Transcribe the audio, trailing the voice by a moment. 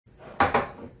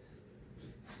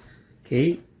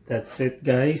Okay, that's it,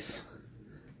 guys.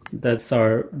 That's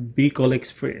our Bicol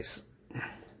Express.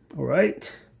 All right.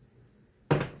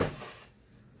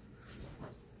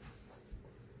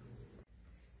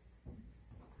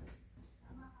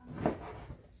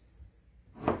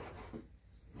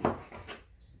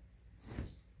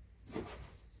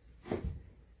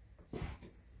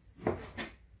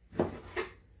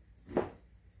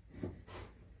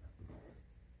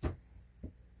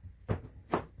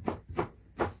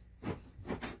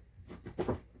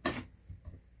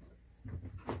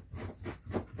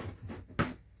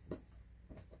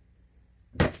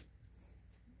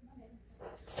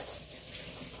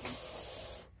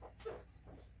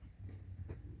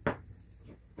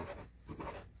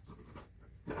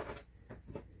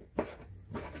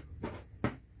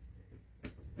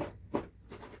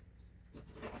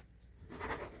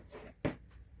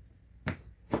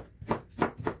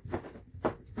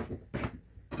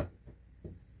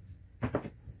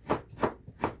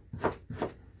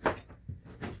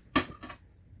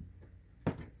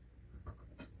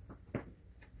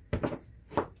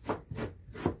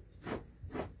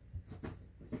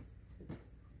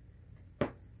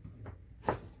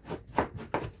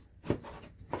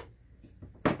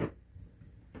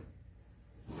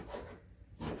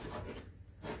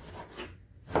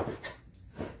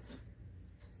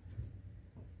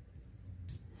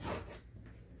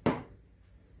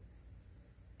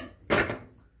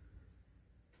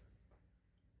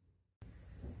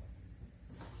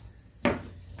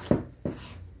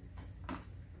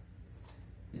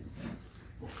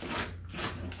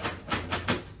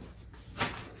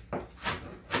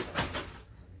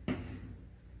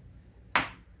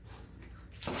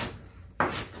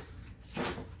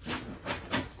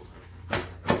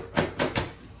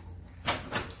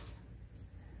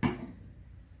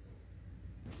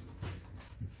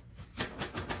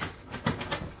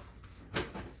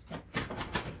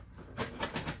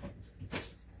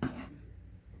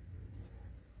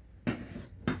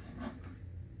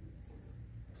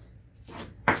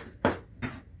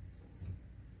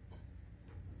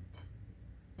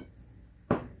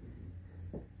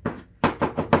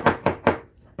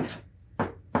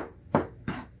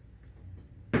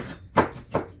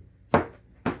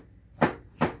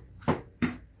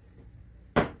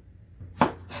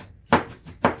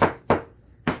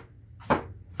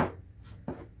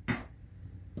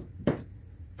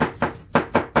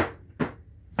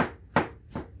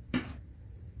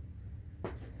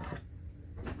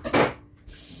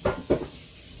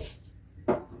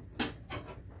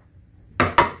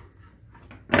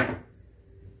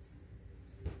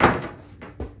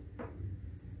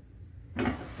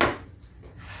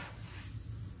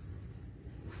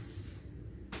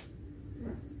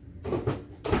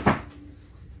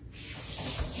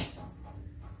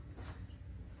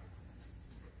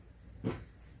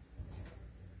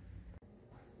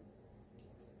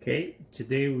 Okay,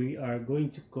 today we are going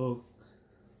to cook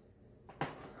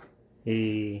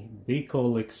a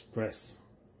Bicol Express.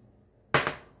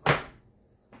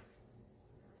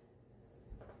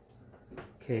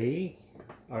 Okay,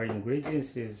 our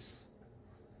ingredients is,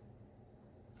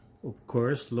 of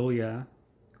course, loya,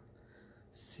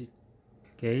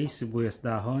 sibuyas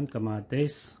dahon,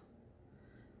 kamatis,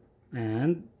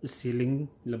 and siling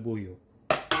labuyo.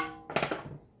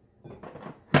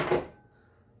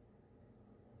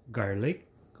 Garlic,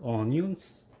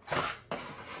 onions,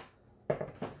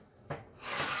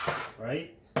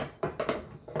 right?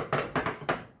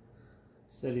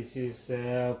 So this is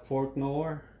pork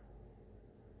nor,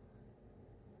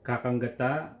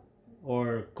 kakangata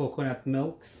or coconut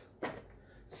milks,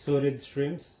 suited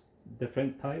shrimps,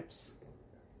 different types,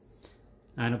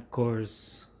 and of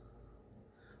course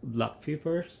black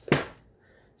peppers.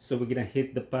 So we're gonna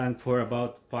heat the pan for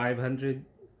about 500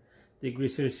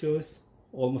 degrees Celsius.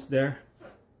 Almost there.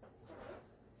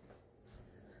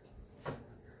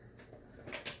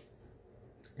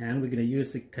 And we're gonna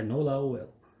use the canola oil,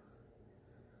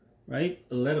 right?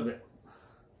 A little bit.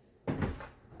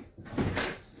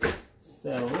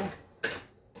 So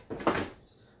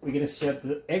we're gonna set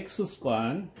the exhaust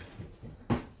pan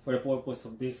for the purpose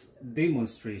of this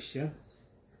demonstration,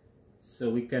 so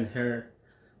we can hear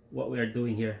what we are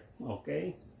doing here.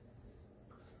 Okay.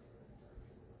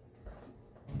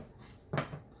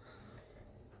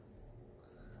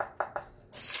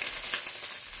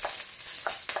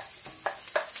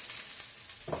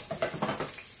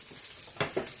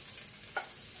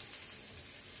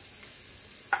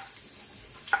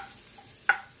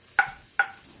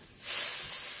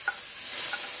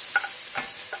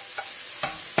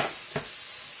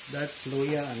 That's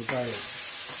luya and garlic.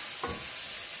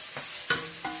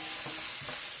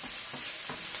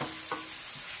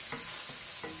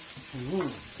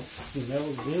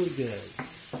 Smells really good.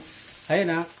 Hi,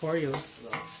 Anak. How are you?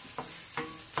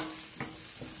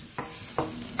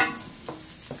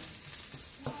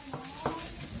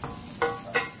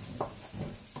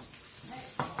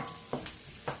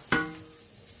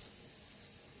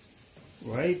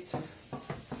 Right.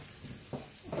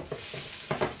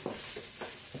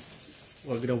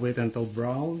 We're gonna wait until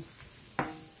brown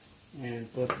and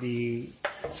put the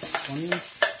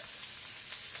onions.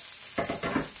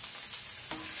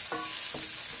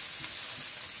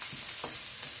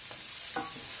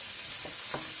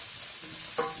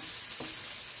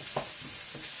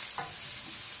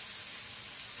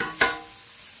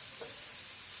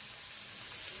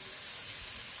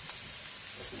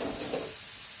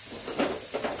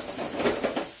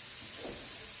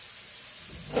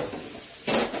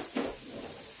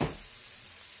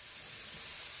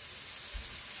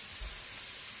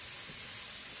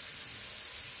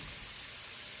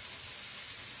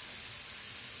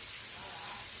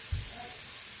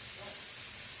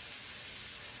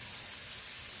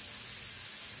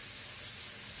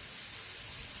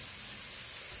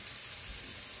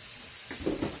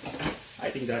 I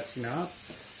think that's enough.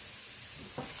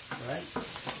 Right.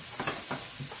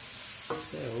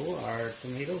 So our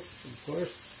tomatoes, of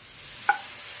course,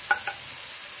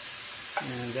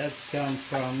 and that's come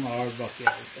from our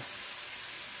backyard.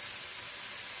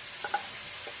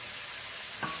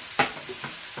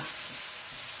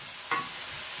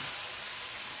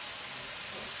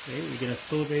 Okay, we're gonna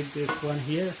saute this one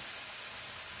here.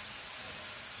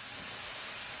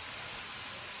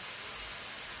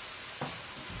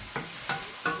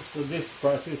 So this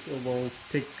process will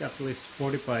take at least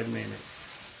 45 minutes.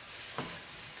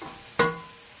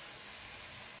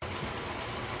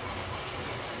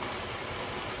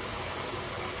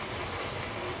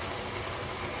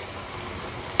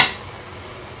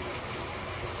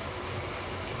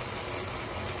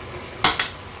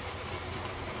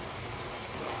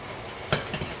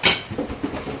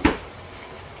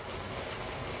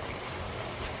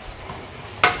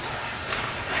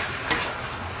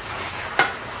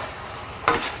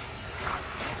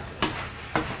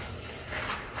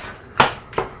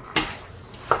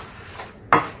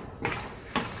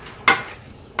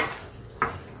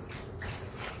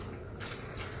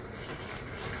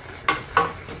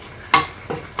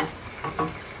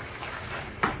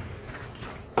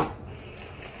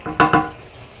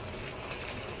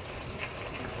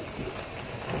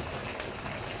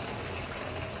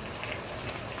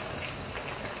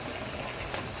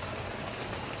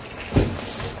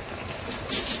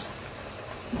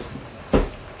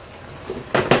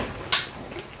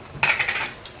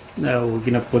 Now we're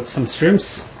gonna put some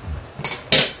shrimps.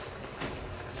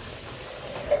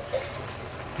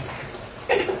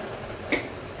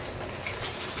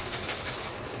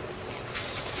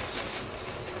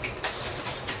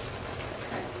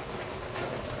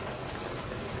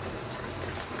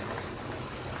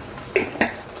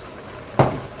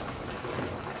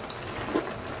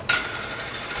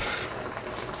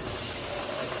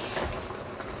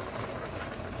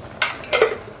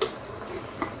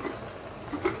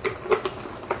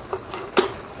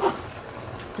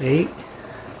 Okay.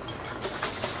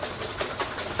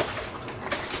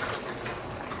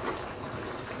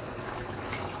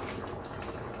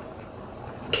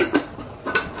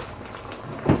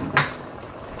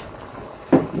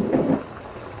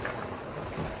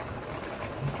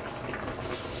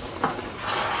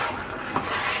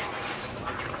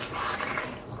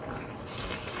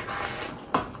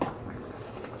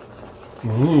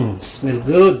 Smell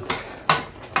good.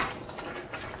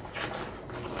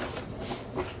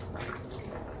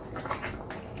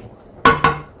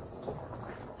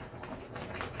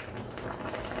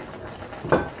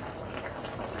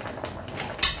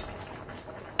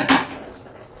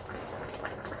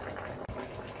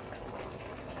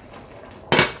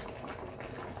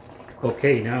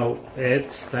 Okay, now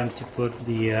it's time to put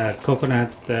the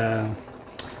coconut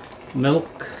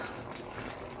milk,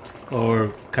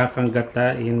 or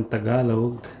kakanggata in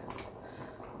Tagalog.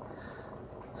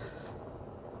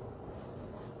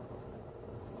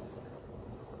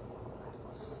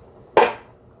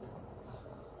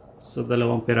 So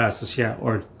dalawang piraso siya,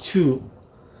 or 2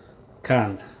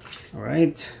 can. All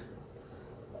right.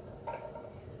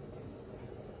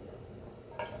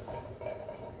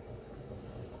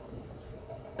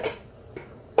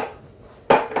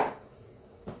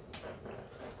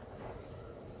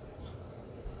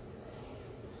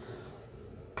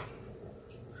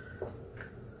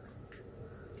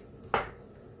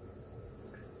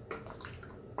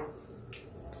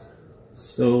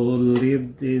 So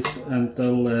leave this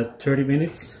until 30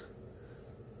 minutes.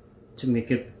 to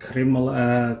make it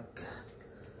caramelize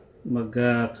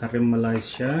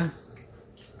siya.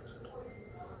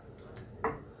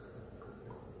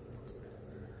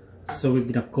 So we're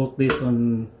gonna cook this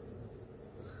on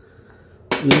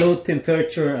low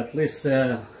temperature, at least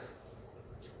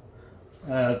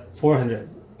 400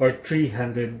 or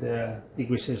 300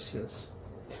 degrees Celsius.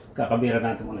 Kakabira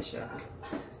natin muna siya.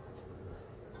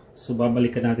 So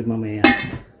babalikan natin mamaya.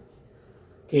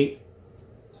 Okay,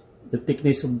 the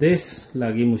thickness of this,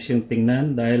 lagi mo siyang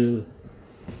tingnan dahil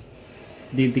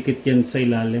didikit yan sa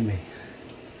ilalim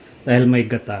dahil may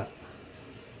gata.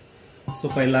 So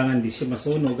kailangan di siya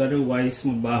masunog, otherwise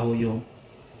mabaho yung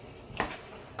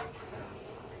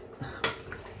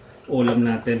ulam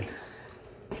natin.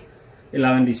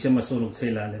 Kailangan di siya masunog sa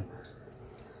ilalim.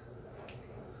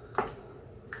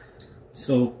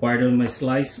 So pardon my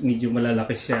slice, medyo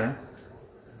malalaki siya.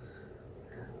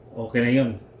 Okay na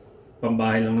yun,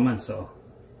 pambahay lang naman. So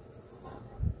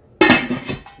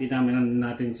di namin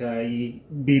natin siya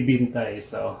ibibintay.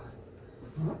 So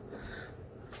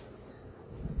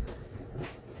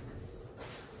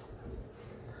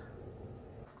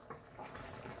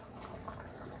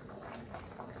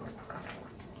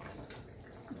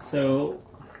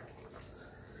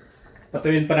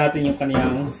patuyin pa natin yung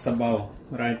kaniyang sabaw.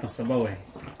 Marami pang sabaw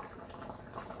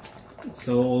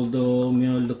So although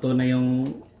luto na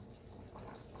yung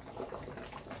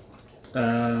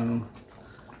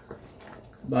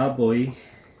baboy,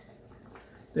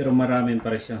 pero maraming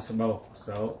pa rin siyang sabaw.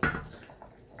 So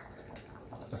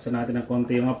pasan natin ng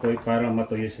konti yung apoy para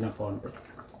matuyo siya ng konti.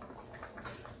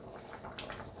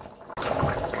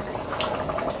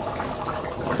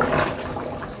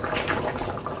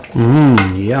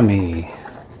 Yummy.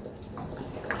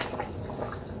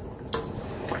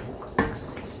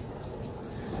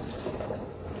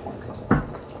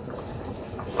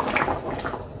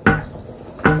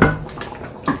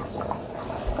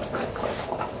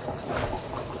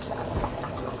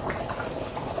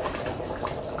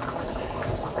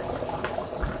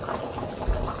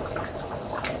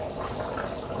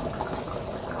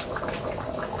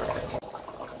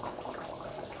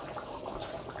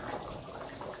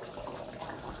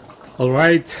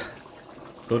 Alright,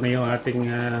 ito na yung ating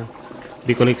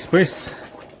Bicol Express.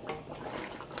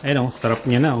 Ayun sarap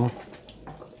niya na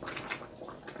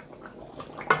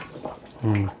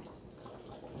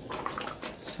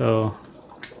So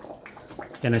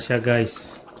yan na siya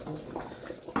guys.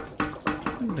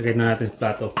 Lagay na natin sa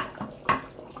plato.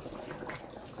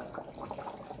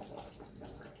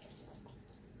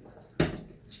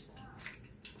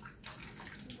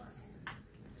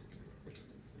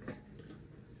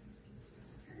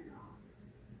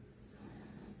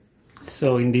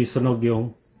 So hindi sunog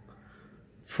yung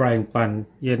frying pan.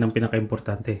 Yan ang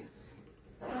pinaka-importante.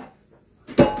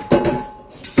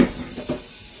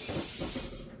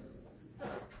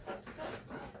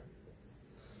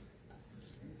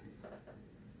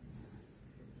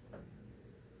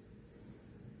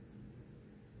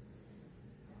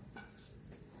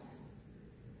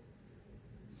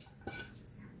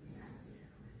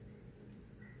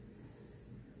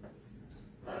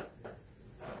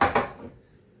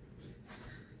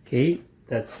 Okay,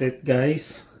 that's it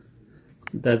guys.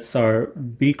 That's our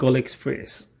Bicol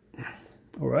Express.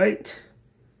 All right.